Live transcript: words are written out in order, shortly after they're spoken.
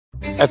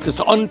At this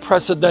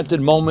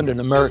unprecedented moment in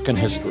American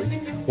history,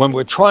 when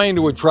we're trying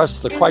to address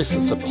the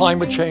crisis of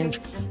climate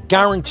change,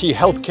 guarantee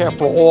health care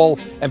for all,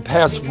 and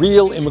pass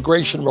real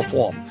immigration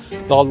reform,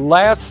 the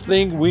last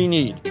thing we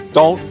need,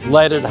 don't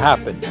let it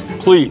happen,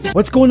 please.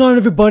 What's going on,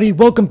 everybody?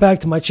 Welcome back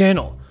to my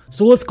channel.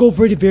 So let's go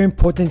over the very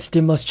important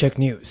stimulus check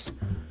news.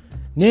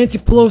 Nancy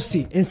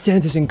Pelosi and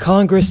senators in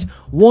Congress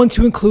want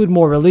to include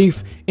more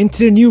relief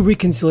into the new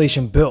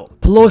reconciliation bill.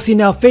 Pelosi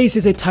now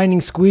faces a tightening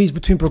squeeze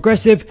between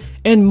progressive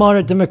and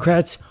moderate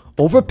Democrats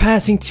over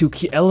passing two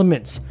key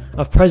elements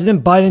of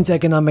President Biden's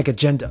economic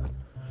agenda.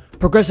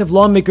 Progressive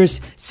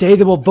lawmakers say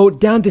they will vote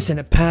down the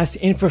Senate-passed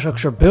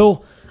infrastructure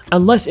bill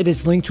unless it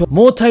is linked to a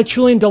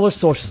multi-trillion-dollar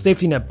social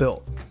safety net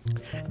bill.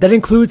 That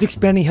includes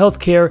expanding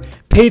healthcare,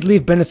 paid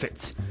leave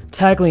benefits,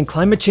 tackling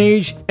climate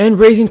change, and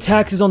raising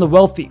taxes on the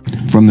wealthy.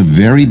 From the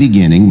very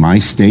beginning, my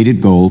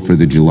stated goal for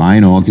the July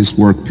and August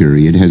work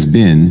period has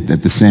been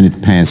that the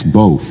Senate pass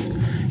both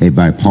a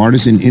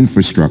bipartisan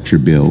infrastructure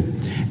bill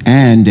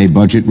and a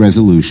budget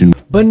resolution.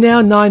 But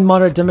now 9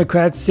 moderate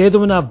Democrats say they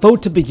will not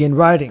vote to begin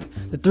writing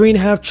the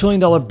 $3.5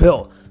 trillion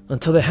bill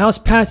until the House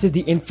passes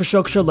the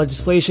infrastructure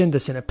legislation the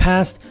Senate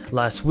passed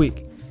last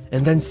week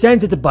and then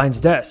sends it to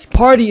Biden's desk. The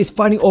party is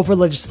fighting over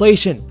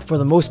legislation. For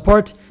the most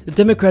part, the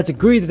Democrats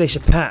agree that they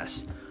should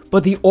pass,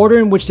 but the order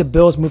in which the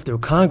bills move through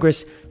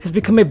Congress has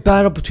become a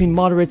battle between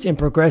moderates and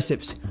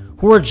progressives,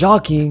 who are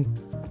holding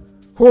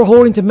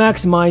to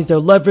maximize their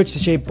leverage to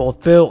shape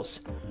both bills.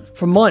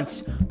 For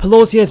months,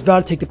 Pelosi has vowed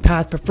to take the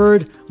path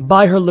preferred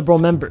by her liberal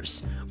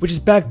members, which is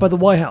backed by the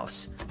White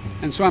House.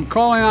 And so I'm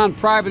calling on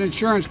private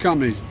insurance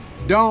companies,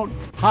 don't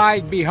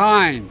hide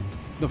behind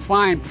the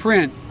fine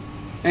print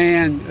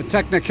and a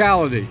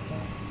technicality.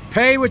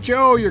 Pay what you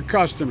owe your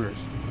customers.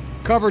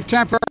 Cover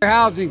temporary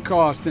housing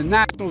costs and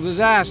natural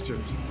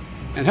disasters,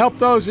 and help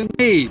those in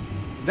need.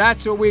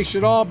 That's what we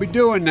should all be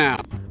doing now.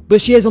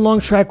 But she has a long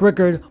track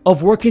record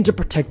of working to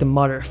protect the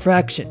moderate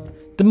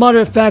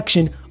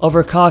faction of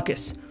her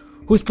caucus,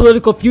 whose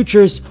political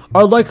futures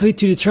are likely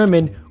to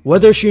determine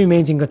whether she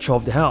remains in control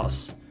of the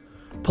House.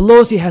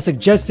 Pelosi has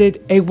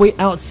suggested a way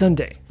out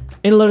Sunday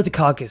in a letter to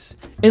caucus,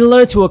 in a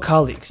letter to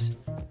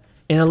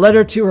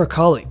her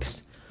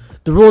colleagues.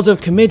 The rules of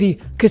committee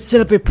could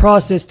set up a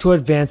process to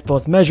advance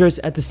both measures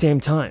at the same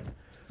time.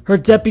 Her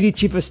Deputy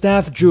Chief of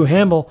Staff, Drew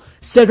Hamill,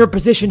 said her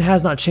position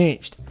has not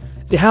changed.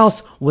 The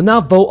House will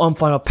not vote on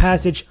final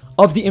passage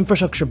of the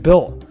infrastructure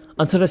bill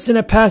until the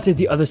Senate passes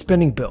the other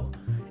spending bill,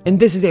 and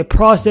this is a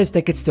process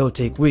that could still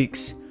take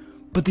weeks.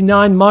 But the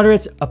 9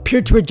 moderates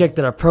appeared to reject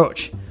that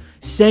approach,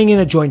 saying in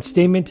a joint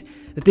statement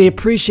that they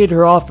appreciate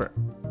her offer,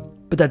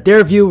 but that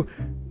their view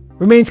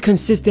remains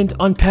consistent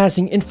on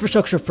passing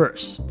infrastructure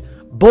first.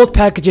 Both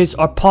packages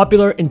are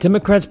popular and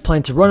Democrats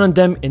plan to run on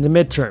them in the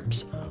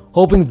midterms,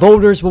 hoping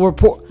voters will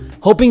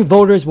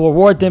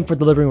reward them for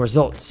delivering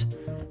results.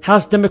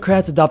 House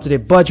Democrats adopted a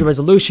budget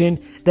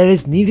resolution that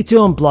is needed to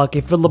unblock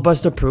a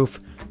filibuster-proof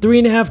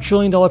 $3.5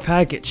 trillion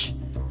package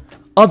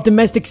of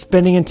domestic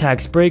spending and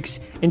tax breaks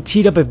and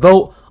teed up a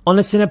vote on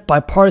the Senate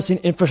bipartisan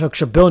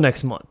infrastructure bill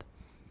next month.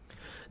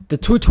 The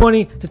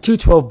 220 to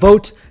 212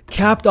 vote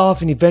capped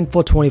off an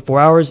eventful 24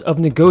 hours of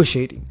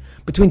negotiating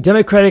between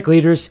Democratic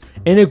leaders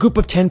and a group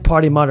of 10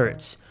 party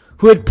moderates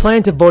who had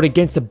planned to vote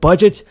against the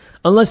budget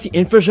unless the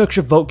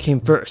infrastructure vote came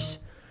first.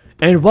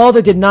 And while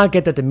they did not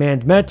get that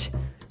demand met,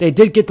 they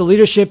did get the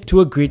leadership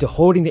to agree to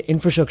holding the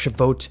infrastructure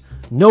vote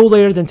no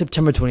later than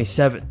September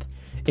 27th,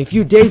 a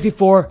few days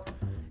before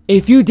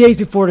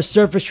the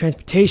surface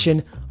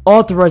transportation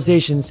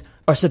authorizations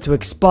are set to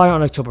expire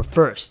on October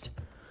 1st.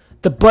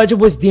 The budget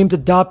was deemed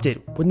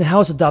adopted when the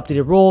House adopted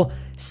a rule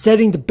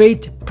setting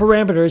debate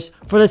parameters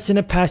for the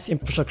Senate-passed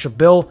infrastructure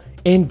bill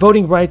and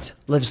voting rights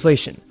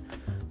legislation.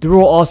 The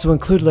rule also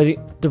included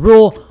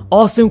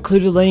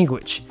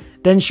language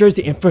that ensures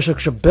the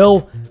infrastructure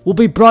bill will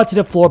be brought to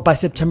the floor by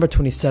September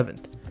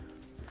 27th.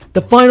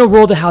 The final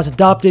rule the House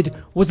adopted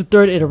was the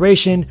third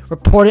iteration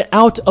reported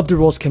out of the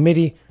Rules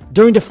Committee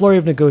during the flurry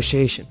of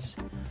negotiations.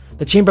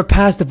 The chamber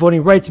passed the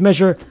voting rights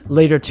measure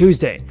later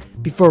Tuesday,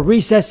 before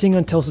recessing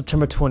until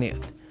September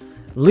 20th.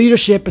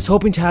 Leadership is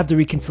hoping to have the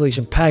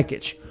reconciliation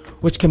package,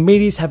 which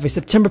committees have a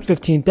September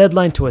 15th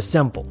deadline to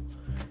assemble,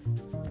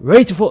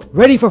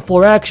 ready for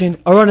floor action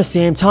around the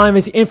same time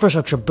as the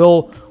infrastructure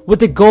bill, with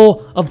the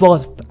goal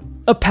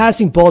of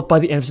passing both by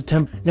the end of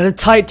September. Now, the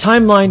tight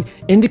timeline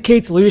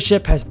indicates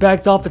leadership has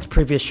backed off its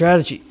previous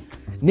strategy.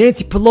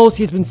 Nancy Pelosi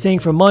has been saying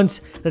for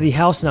months that the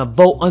House will not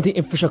vote on the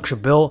infrastructure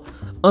bill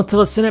until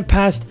the Senate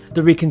passed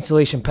the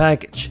reconciliation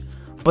package.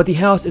 But the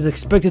House is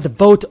expected to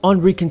vote on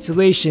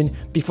reconciliation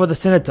before the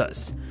Senate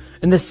does,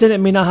 and the Senate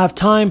may not have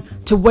time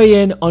to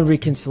weigh in on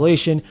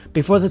reconciliation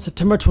before the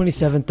September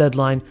 27th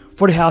deadline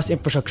for the House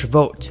infrastructure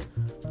vote.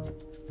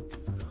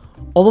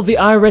 Although the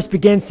IRS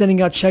began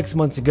sending out checks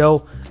months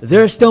ago,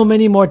 there are still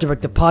many more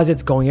direct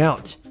deposits going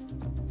out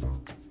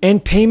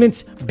and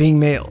payments being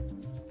mailed.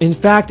 In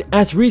fact,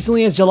 as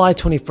recently as July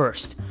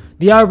 21st,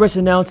 the IRS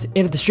announced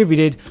it had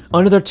distributed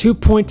another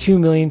 $2.2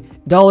 million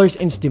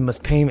in stimulus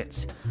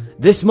payments.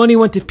 This money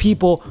went to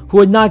people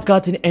who had not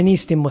gotten any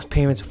stimulus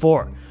payments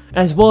before,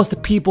 as well as to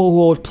people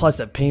who owed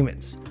plus-up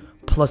payments.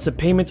 Plus-up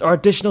payments are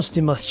additional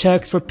stimulus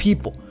checks for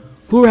people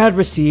who had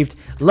received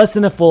less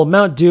than the full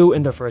amount due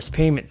in their first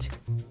payment.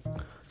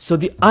 So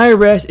the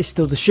IRS is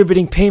still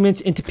distributing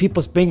payments into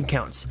people's bank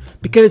accounts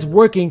because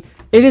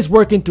it is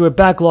working through a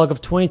backlog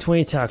of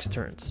 2020 tax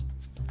returns.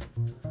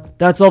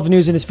 That's all the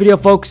news in this video,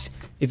 folks.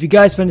 If you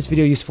guys found this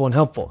video useful and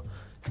helpful,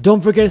 don't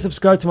forget to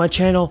subscribe to my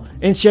channel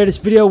and share this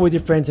video with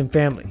your friends and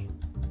family.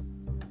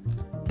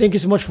 Thank you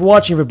so much for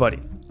watching, everybody.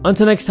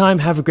 Until next time,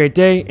 have a great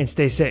day and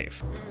stay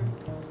safe.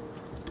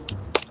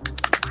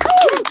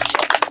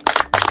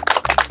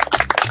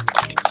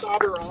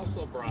 Sauber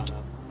also brought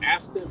up,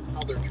 asked them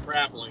how they're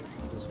traveling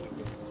this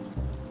weekend.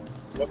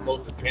 What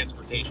modes of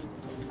transportation?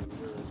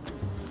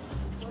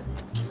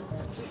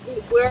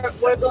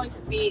 We're going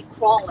to be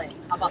crawling.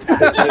 How about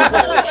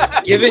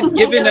that? Given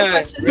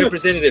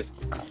Representative,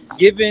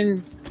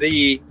 given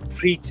the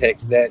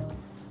pretext that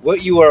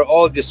what you are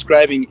all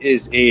describing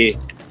is a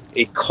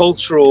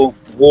cultural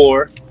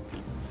war,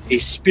 a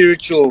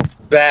spiritual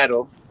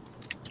battle,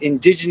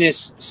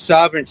 indigenous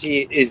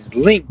sovereignty is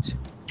linked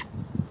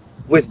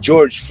with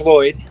George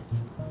Floyd,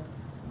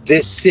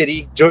 this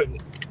city,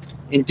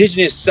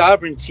 indigenous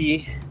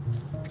sovereignty,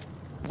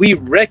 we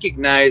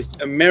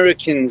recognized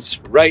Americans'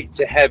 right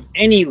to have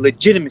any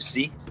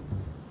legitimacy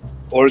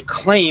or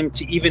claim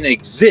to even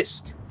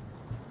exist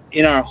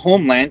in our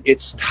homeland.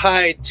 It's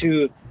tied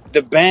to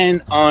the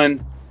ban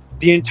on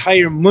the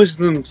entire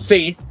Muslim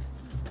faith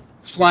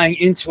flying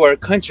into our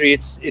country.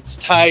 It's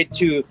tied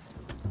to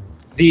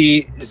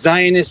the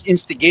Zionist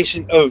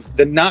instigation of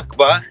the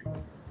Nakba,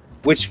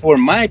 which for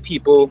my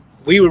people,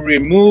 we were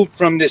removed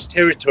from this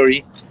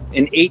territory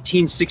in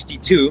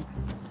 1862.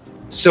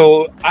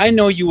 So I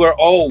know you are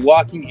all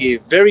walking a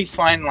very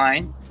fine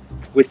line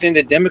within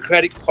the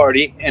Democratic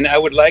Party, and I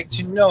would like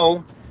to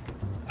know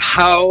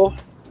how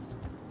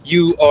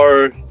you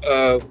are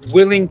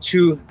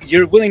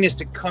your willingness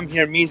to come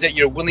here means that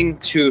you're willing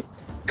to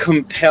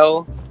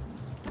compel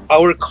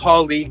our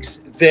colleagues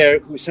there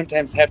who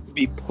sometimes have to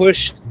be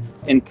pushed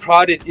and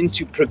prodded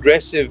into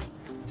progressive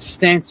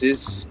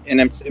stances. And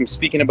I'm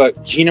speaking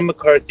about Gina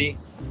McCarthy,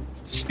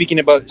 speaking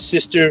about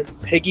Sister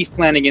Peggy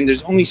Flanagan.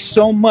 There's only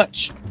so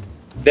much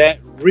that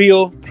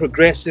real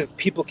progressive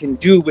people can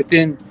do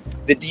within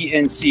the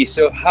DNC.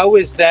 So how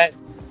is that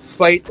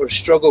fight or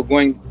struggle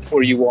going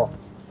for you all?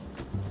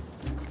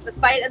 The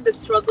fight and the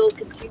struggle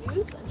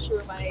continues. I'm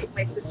sure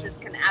my sisters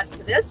can add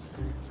to this.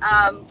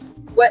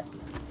 What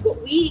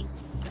we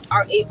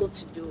are able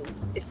to do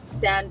is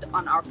stand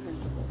on our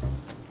principles.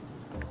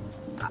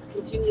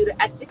 Continue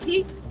to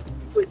advocate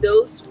for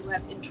those who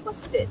have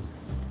entrusted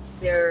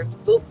their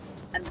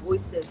votes and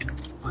voices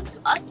onto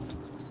us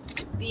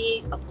to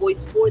be a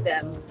voice for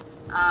them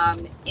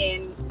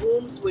in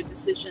rooms where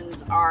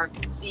decisions are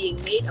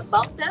being made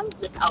about them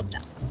without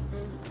them.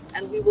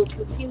 And we will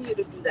continue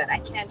to do that. I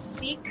can't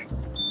speak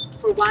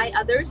for why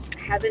others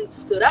haven't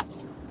stood up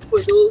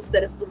for those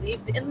that have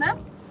believed in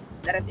them,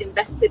 that have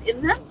invested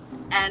in them,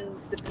 and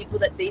the people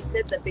that they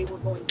said that they were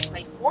going to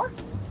fight for.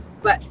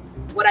 But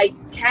what I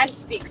can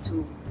speak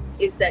to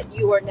is that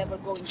you are never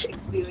going to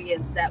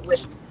experience that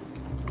with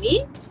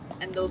me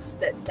and those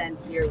that stand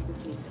here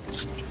with me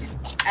today.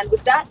 And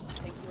with that,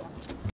 thank you.